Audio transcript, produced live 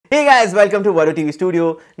Hey guys, welcome to Vado TV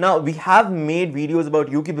Studio. Now we have made videos about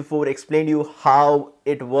UUKI before, explained you how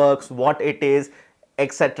it works, what it is,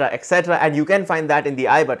 etc, and you can find that in the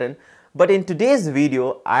I button. But in today's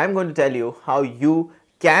video, I am going to tell you how you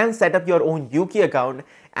can set up your own UUKI account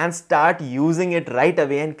and start using it right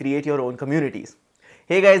away and create your own communities.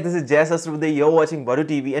 Hey guys, this is Jay Sasrubde, you're watching Vado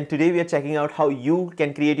TV, and today we are checking out how you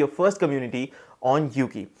can create your first community on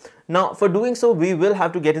UUKI. Now for doing so, we will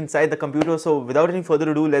have to get inside the computer, so without any further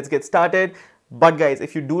ado, let's get started. But guys,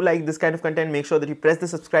 if you do like this kind of content, make sure that you press the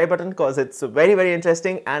subscribe button because it's very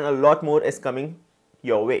interesting and a lot more is coming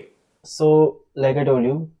your way. So like I told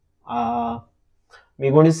you,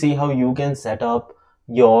 we're going to see how you can set up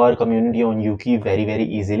your community on UUKI very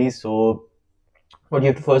easily. So what you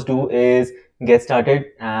have to first do is get started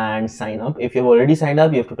and sign up. If you've already signed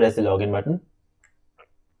up, you have to press the login button.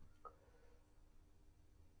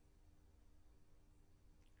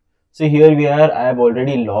 So here we are, I have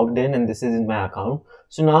already logged in and this is my account.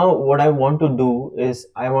 So now what I want to do is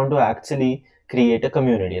I want to actually create a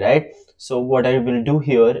community, right? So what I will do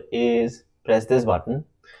here is press this button,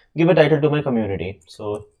 give a title to my community.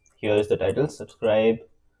 So here is the title, subscribe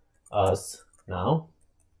us now.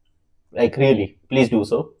 Like really, please do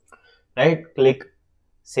so, right? Click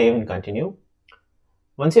save and continue.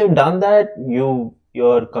 Once you have done that,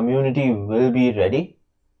 your community will be ready,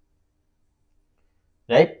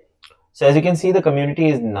 right? So as you can see, the community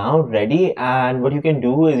is now ready, and what you can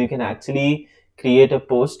do is you can actually create a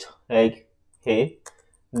post like, hey,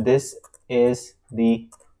 this is the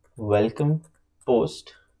welcome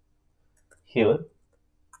post here,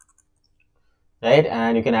 right?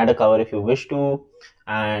 And you can add a cover if you wish to,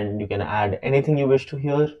 and you can add anything you wish to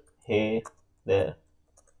here. Hey there,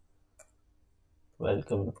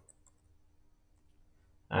 welcome,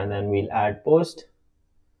 and then we'll add post,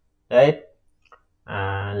 right?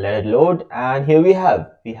 And let it load, and here we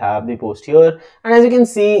have the post here. And as you can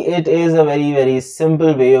see, it is a very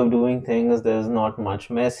simple way of doing things. There's not much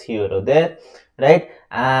mess here or there, right?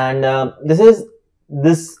 And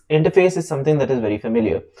this interface is something that is very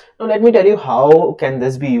familiar. Now let me tell you how can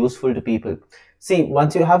this be useful to people. See,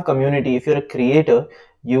 once you have community, if you're a creator,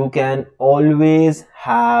 you can always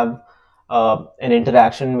have an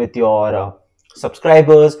interaction with your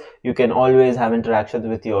subscribers. You can always have interactions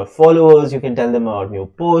with your followers. You can tell them about new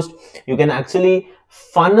posts. You can actually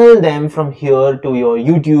funnel them from here to your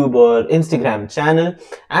YouTube or Instagram channel,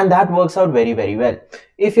 and that works out very well.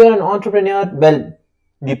 If you're an entrepreneur, well,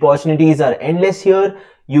 the opportunities are endless here.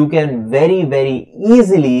 You can very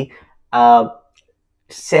easily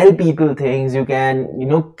sell people things. You can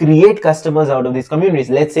create customers out of these communities.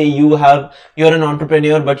 Let's say you're an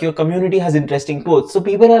entrepreneur, but your community has interesting posts, so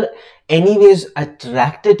people are anyways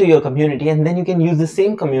attracted to your community, and then you can use the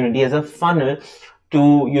same community as a funnel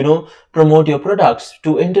to promote your products,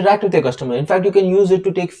 to interact with your customer. In fact, you can use it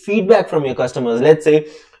to take feedback from your customers. Let's say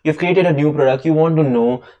you've created a new product, you want to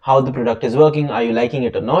know how the product is working, are you liking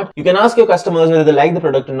it or not. You can ask your customers whether they like the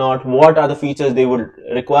product or not, what are the features they would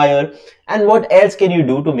require, and what else can you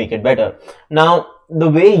do to make it better. Now, the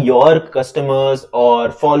way your customers or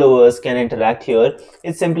followers can interact here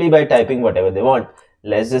is simply by typing whatever they want.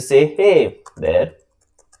 Let's just say, hey there,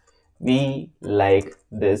 we like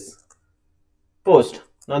this post.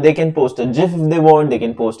 Now they can post a GIF if they want, they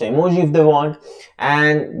can post an emoji if they want,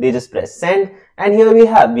 and they just press send. And here we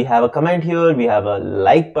have a comment here, we have a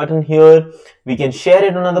like button here, we can share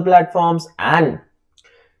it on other platforms, and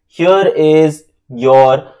here is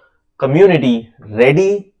your community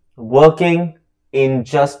ready, working in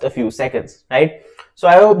just a few seconds, right? So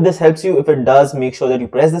I hope this helps you. If it does, make sure that you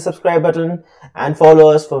press the subscribe button and follow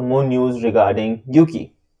us for more news regarding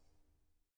UUKI.